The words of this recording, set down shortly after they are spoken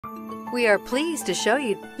We are pleased to show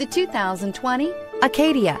you the 2020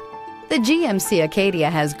 Acadia. The GMC Acadia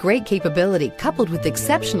has great capability coupled with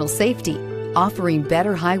exceptional safety, offering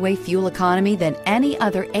better highway fuel economy than any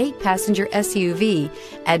other 8-passenger SUV,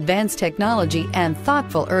 advanced technology, and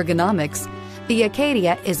thoughtful ergonomics. The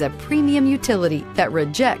Acadia is a premium utility that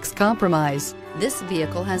rejects compromise. This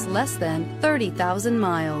vehicle has less than 30,000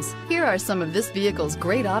 miles. Here are some of this vehicle's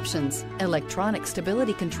great options: electronic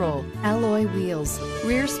stability control, alloy wheels,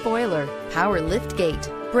 rear spoiler, power liftgate,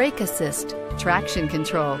 brake assist, traction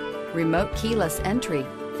control, remote keyless entry,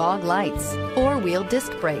 fog lights, 4-wheel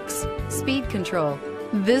disc brakes, speed control.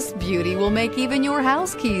 This beauty will make even your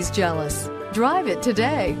house keys jealous. Drive it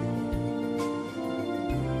today.